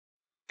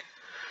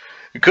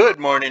Good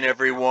morning,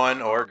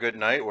 everyone, or good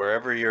night,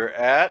 wherever you're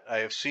at. I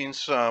have seen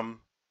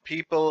some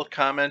people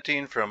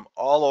commenting from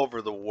all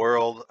over the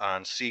world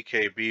on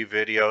CKB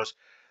videos.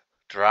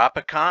 Drop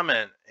a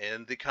comment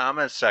in the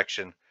comment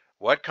section.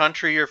 What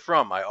country you're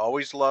from. I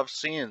always love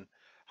seeing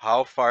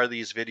how far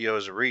these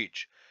videos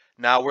reach.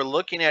 Now we're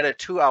looking at a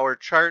 2-hour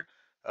chart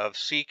of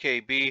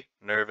CKB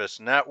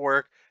Nervos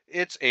Network.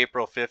 It's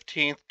April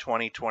 15th,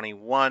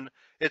 2021.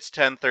 It's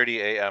 10:30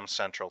 a.m.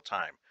 Central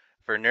Time.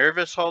 For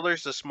Nervous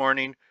holders this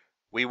morning,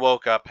 we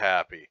woke up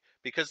happy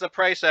because the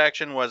price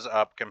action was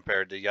up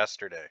compared to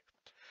yesterday.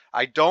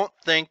 I don't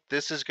think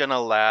this is going to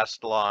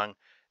last long,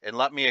 and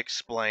let me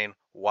explain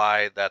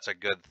why that's a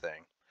good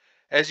thing.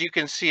 As you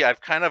can see,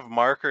 I've kind of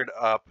markered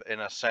up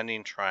an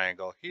ascending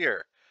triangle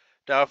here.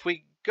 Now, if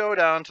we go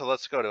down to,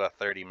 let's go to a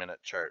 30-minute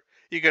chart,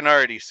 you can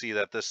already see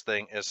that this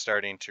thing is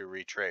starting to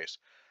retrace.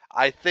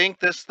 I think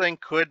this thing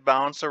could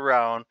bounce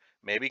around,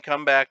 maybe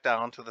come back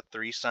down to the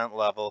 3-cent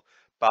level,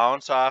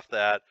 bounce off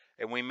that,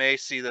 and we may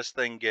see this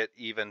thing get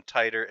even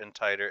tighter and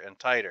tighter and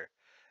tighter.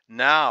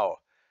 Now,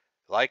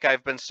 like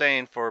I've been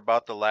saying for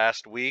about the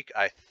last week,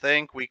 I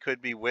think we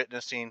could be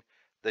witnessing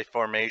the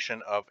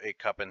formation of a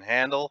cup and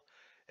handle,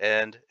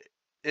 and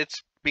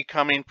it's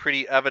becoming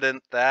pretty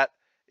evident that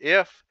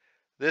if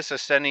this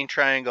ascending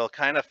triangle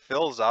kind of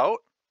fills out,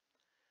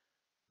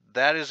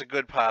 that is a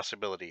good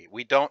possibility.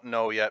 We don't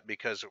know yet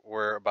because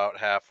we're about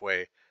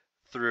halfway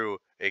through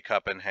a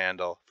cup and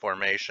handle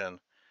formation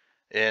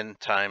in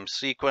time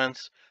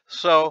sequence.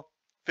 So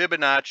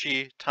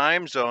Fibonacci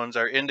time zones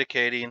are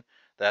indicating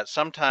that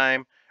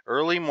sometime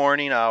early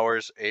morning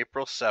hours,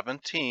 April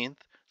 17th,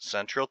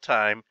 Central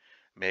Time,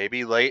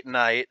 maybe late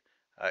night,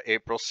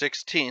 April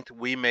 16th,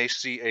 we may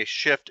see a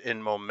shift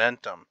in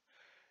momentum.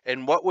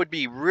 And what would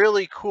be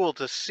really cool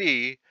to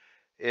see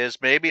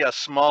is maybe a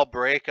small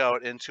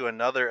breakout into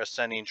another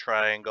ascending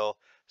triangle,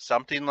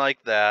 something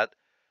like that.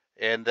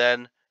 And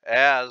then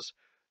as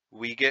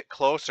we get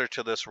closer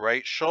to this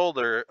right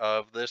shoulder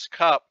of this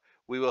cup,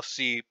 we will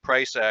see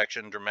price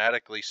action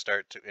dramatically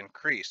start to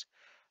increase.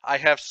 I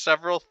have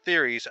several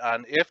theories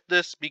on if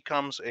this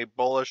becomes a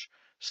bullish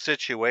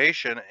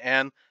situation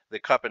and the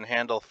cup and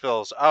handle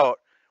fills out,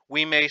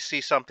 we may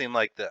see something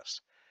like this.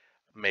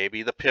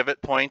 Maybe the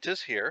pivot point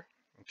is here,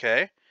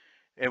 okay?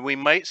 And we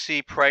might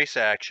see price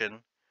action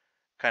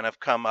kind of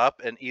come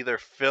up and either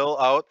fill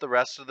out the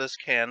rest of this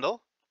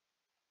candle.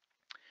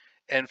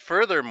 And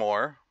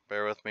furthermore,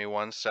 bear with me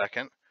one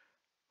second.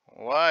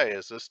 Why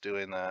is this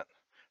doing that?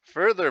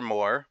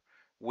 Furthermore,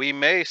 we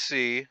may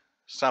see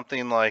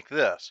something like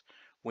this.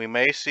 We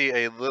may see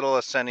a little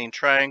ascending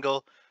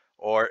triangle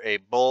or a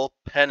bull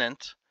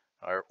pennant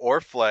or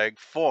flag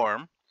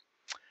form.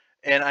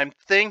 And I'm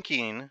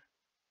thinking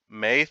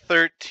May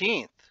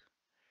 13th,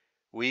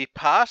 we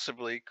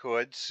possibly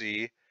could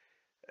see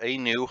a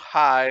new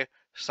high,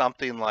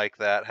 something like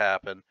that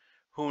happen.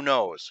 Who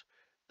knows?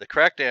 The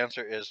correct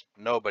answer is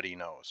nobody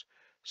knows.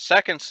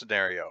 Second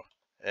scenario,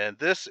 and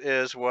this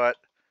is what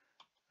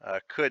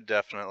could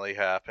definitely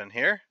happen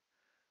here.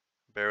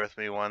 Bear with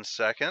me one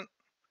second.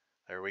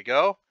 There we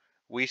go.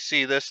 We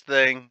see this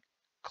thing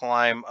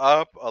climb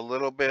up a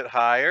little bit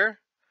higher,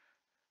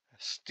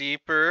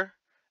 steeper,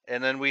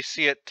 and then we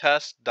see it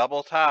test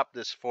double top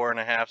this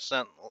 4.5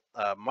 cent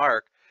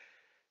mark.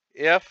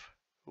 If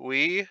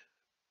we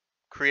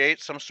create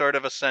some sort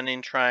of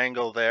ascending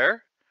triangle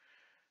there,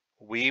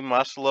 we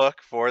must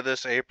look for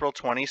this April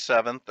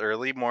 27th,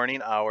 early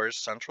morning hours,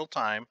 Central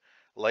Time,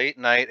 late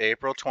night,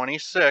 April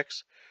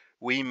 26th,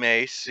 we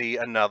may see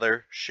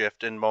another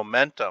shift in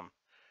momentum.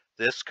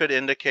 This could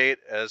indicate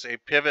as a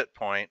pivot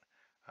point,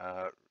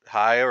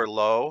 high or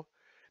low.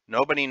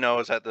 Nobody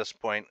knows at this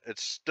point.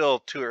 It's still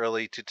too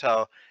early to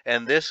tell.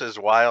 And this is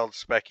wild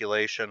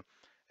speculation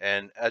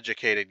and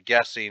educated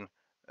guessing.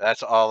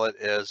 That's all it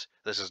is.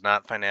 This is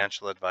not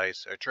financial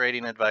advice or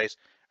trading advice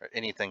or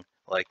anything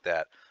like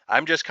that.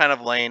 I'm just kind of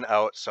laying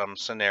out some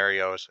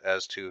scenarios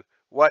as to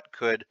what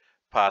could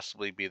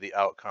possibly be the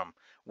outcome.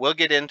 We'll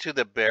get into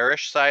the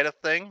bearish side of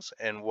things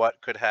and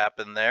what could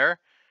happen there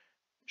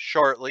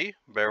shortly.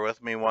 Bear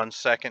with me one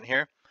second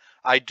here.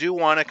 I do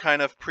want to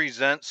kind of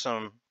present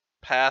some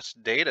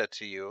past data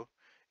to you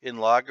in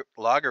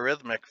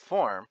logarithmic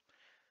form.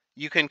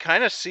 You can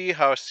kind of see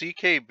how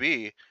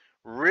CKB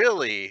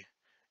really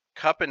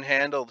cup and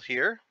handled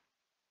here,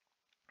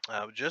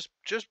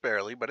 just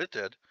barely, but it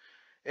did.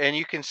 And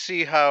you can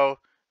see how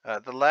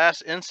the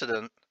last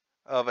incident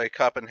of a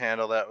cup and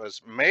handle that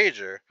was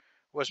major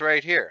was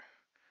right here,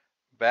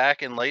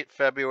 back in late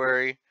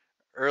February,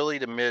 early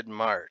to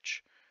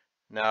mid-March.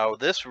 Now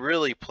this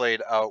really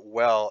played out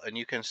well, and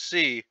you can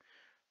see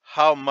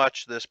how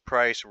much this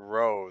price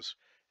rose.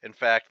 In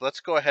fact, let's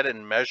go ahead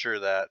and measure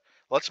that.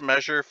 Let's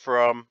measure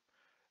from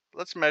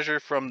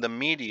the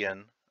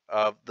median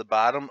of the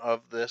bottom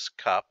of this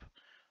cup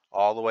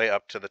all the way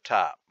up to the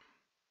top.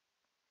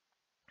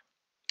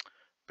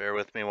 Bear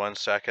with me one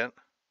second.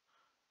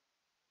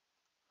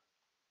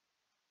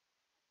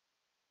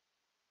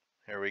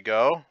 Here we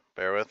go.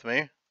 Bear with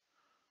me.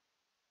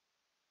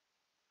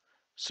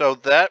 So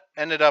that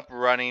ended up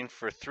running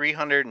for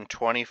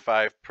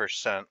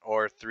 325%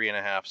 or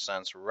 3.5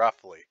 cents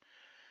roughly.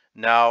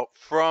 Now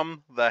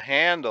from the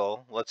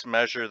handle, let's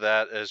measure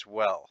that as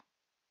well.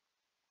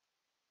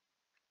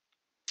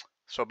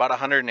 So about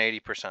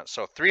 180%.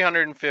 So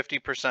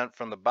 350%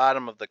 from the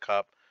bottom of the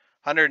cup,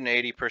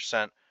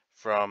 180%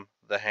 from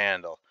the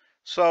handle.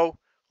 So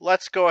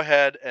let's go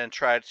ahead and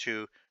try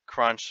to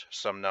crunch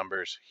some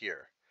numbers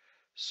here.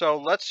 So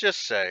let's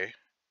just say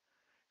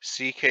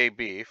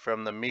CKB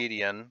from the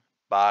median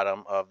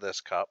bottom of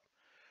this cup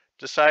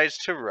decides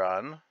to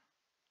run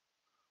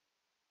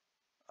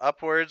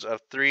upwards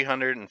of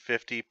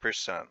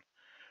 350%.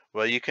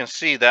 Well, you can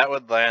see that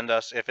would land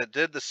us, if it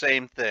did the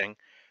same thing,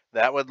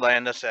 that would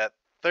land us at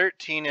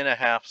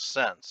 13.5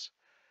 cents.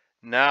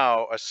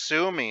 Now,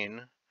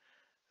 assuming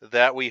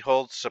that we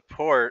hold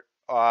support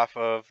off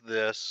of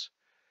this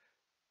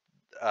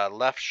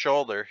left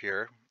shoulder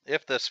here,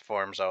 if this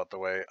forms out the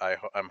way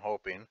I'm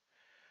hoping,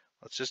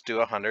 let's just do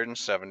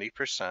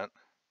 170%,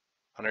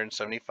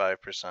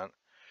 175%.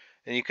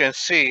 And you can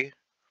see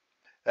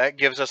that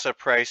gives us a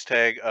price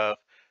tag of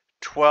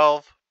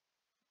 12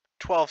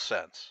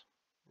 cents,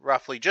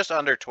 roughly just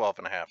under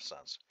 12.5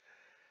 cents.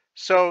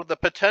 So the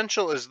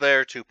potential is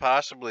there to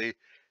possibly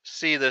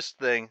see this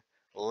thing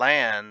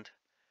land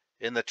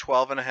in the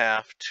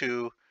 12.5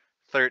 to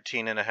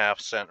 13.5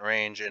 cent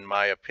range, in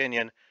my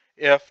opinion,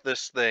 if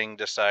this thing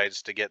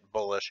decides to get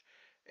bullish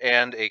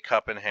and a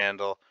cup and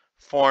handle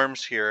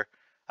forms here.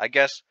 I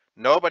guess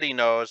nobody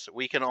knows.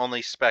 We can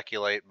only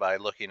speculate by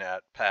looking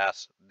at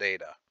past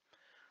data.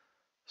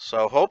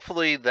 So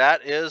hopefully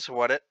that is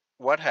what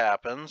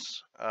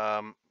happens.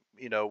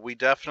 You know, we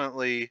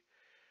definitely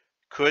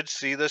could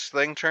see this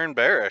thing turn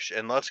bearish,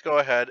 and let's go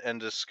ahead and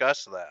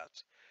discuss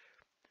that.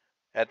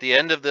 At the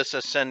end of this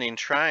ascending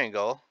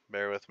triangle,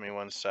 bear with me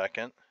one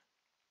second.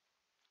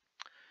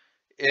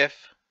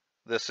 If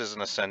this is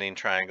an ascending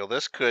triangle,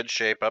 this could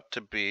shape up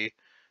to be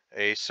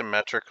a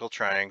symmetrical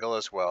triangle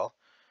as well.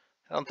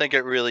 I don't think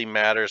it really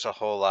matters a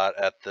whole lot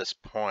at this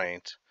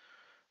point.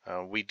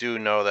 We do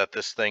know that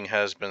this thing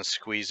has been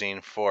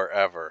squeezing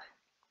forever.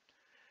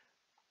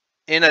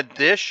 In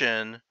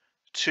addition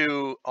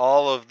to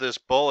all of this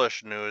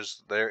bullish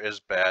news, there is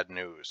bad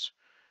news,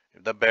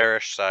 the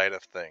bearish side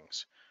of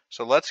things.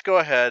 So let's go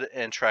ahead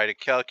and try to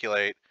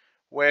calculate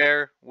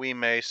where we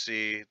may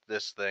see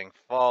this thing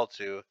fall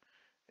to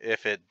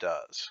if it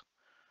does.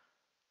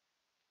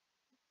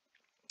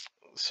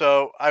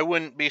 So I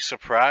wouldn't be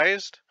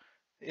surprised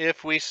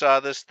if we saw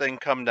this thing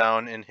come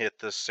down and hit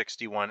the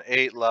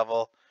 61.8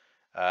 level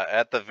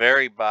at the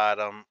very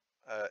bottom.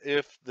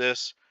 If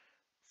this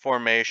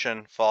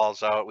formation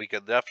falls out, we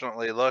could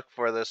definitely look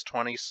for this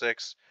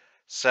 26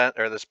 cent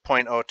or this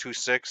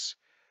 0.026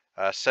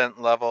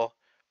 cent level,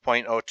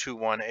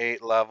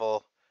 0.0218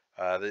 level.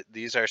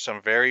 These are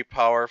some very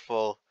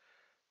powerful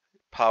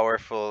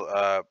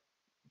Fibonacci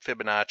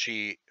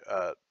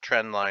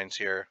trend lines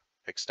here,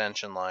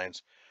 extension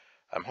lines.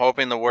 I'm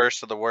hoping the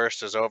worst of the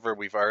worst is over.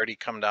 We've already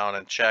come down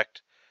and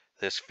checked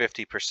this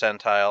 50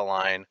 percentile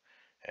line,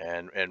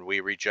 and we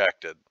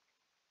rejected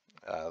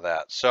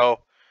that.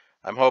 So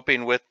I'm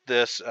hoping with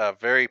this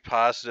very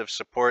positive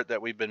support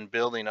that we've been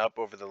building up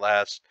over the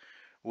last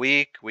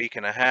week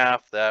and a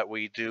half, that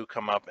we do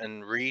come up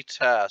and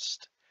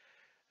retest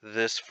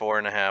this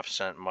 4.5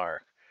 cent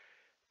mark.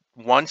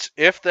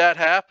 If that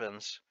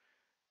happens,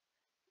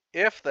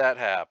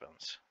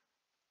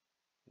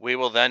 we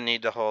will then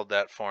need to hold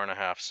that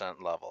 4.5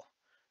 cent level.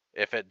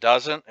 If it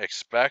doesn't,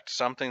 expect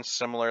something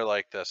similar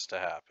like this to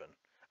happen.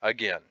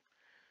 Again,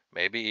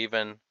 maybe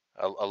even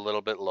a little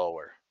bit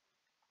lower.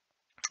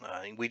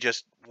 We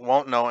just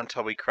won't know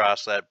until we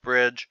cross that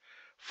bridge.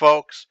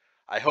 Folks,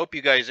 I hope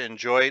you guys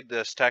enjoyed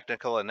this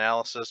technical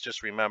analysis.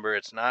 Just remember,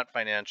 it's not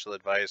financial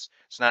advice.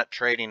 It's not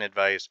trading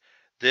advice.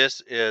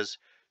 This is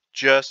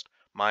just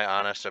my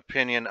honest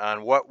opinion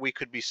on what we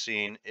could be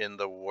seeing in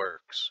the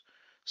works.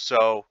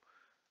 So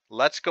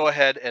let's go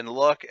ahead and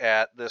look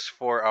at this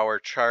 4-hour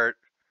chart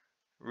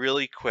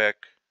really quick.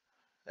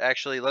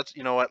 Actually,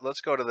 you know what?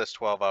 Let's go to this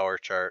 12-hour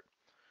chart.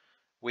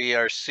 We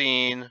are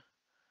seeing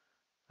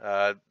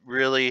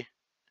really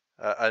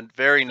a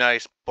very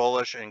nice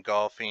bullish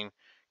engulfing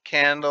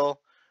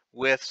candle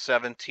with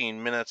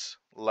 17 minutes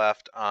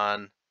left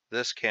on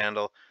this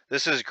candle.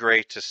 This is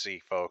great to see,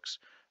 folks.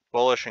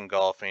 Bullish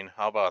engulfing.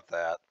 How about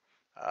that?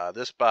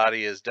 This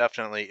body is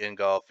definitely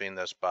engulfing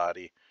this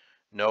body.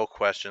 No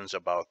questions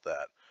about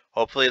that.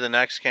 Hopefully the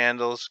next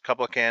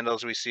couple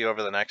candles we see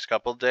over the next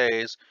couple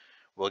days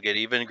will get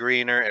even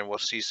greener, and we'll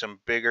see some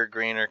bigger,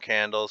 greener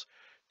candles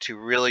to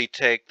really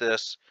take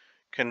this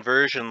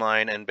conversion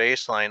line and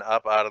baseline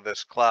up out of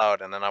this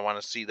cloud. And then I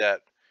want to see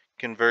that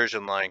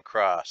conversion line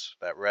cross,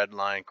 that red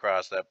line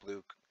cross that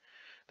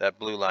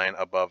blue line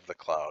above the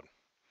cloud.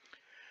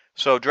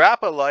 So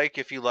drop a like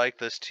if you like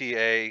this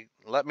TA.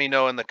 Let me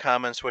know in the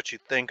comments what you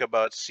think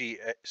about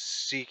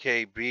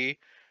CKB,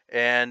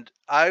 and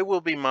I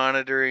will be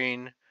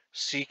monitoring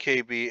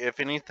CKB. If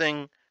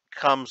anything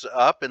comes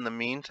up in the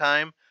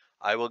meantime,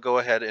 I will go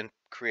ahead and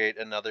create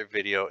another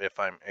video if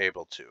I'm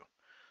able to.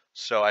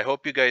 So I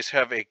hope you guys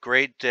have a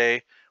great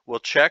day. We'll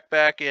check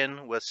back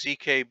in with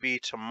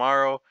CKB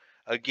tomorrow.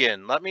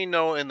 Again, let me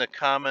know in the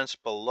comments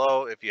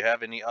below if you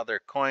have any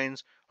other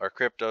coins or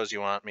cryptos you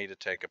want me to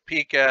take a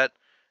peek at,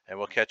 and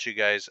we'll catch you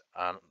guys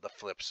on the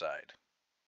flip side.